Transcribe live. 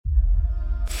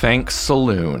Thanks,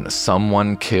 Saloon,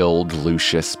 someone killed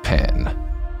Lucius Penn.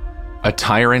 A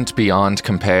tyrant beyond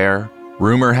compare,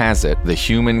 rumor has it the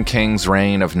human king's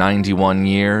reign of 91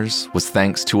 years was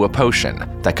thanks to a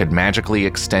potion that could magically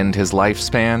extend his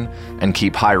lifespan and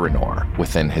keep Hyrule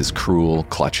within his cruel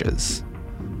clutches.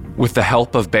 With the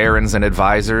help of barons and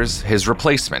advisors, his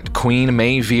replacement, Queen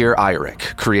Mayveer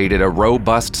Eyric, created a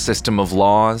robust system of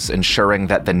laws ensuring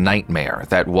that the nightmare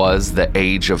that was the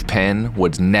Age of Penn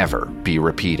would never be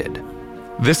repeated.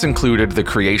 This included the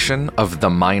creation of the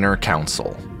Minor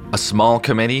Council, a small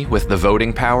committee with the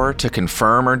voting power to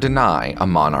confirm or deny a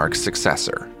monarch's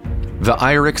successor. The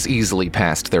Eyrics easily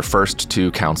passed their first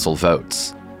 2 council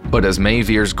votes, but as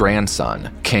Mayveer's grandson,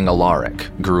 King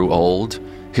Alaric, grew old,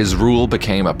 his rule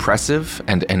became oppressive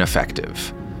and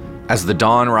ineffective. As the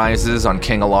dawn rises on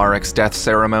King Alaric's death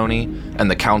ceremony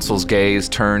and the council's gaze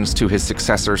turns to his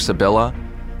successor Sibylla,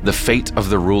 the fate of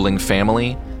the ruling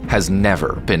family has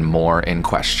never been more in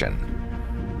question.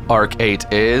 Arc 8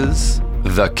 is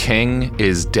The King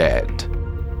is Dead.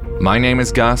 My name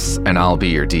is Gus, and I'll be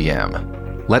your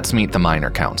DM. Let's meet the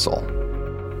Minor Council.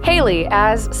 Haley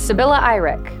as Sibylla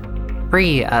Eyric.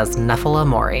 Bree as Nephilah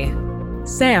Mori.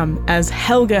 Sam as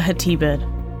Helga Hatibid.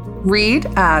 Reed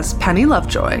as Penny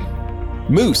Lovejoy.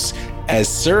 Moose as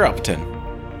Sir Upton.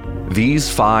 These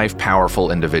 5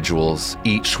 powerful individuals,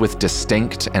 each with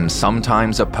distinct and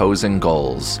sometimes opposing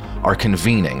goals, are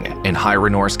convening in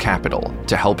Hyrunor's capital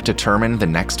to help determine the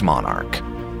next monarch.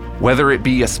 Whether it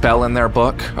be a spell in their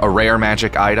book, a rare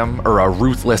magic item, or a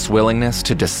ruthless willingness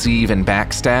to deceive and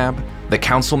backstab, the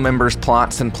council members'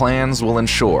 plots and plans will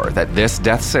ensure that this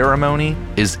death ceremony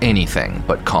is anything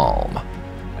but calm.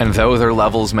 And though their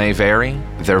levels may vary,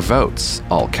 their votes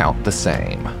all count the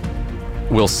same.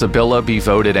 Will Sibylla be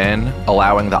voted in,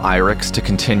 allowing the Eyrics to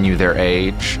continue their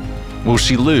age? Will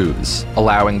she lose,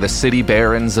 allowing the city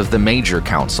barons of the Major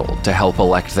Council to help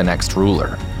elect the next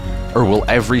ruler? Or will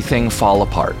everything fall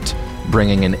apart,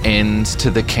 bringing an end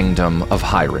to the kingdom of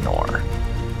Hyrule?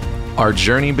 Our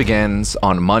journey begins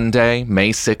on Monday,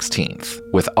 May 16th,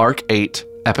 with Arc 8,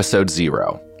 Episode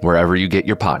 0, wherever you get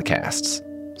your podcasts.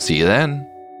 See you then.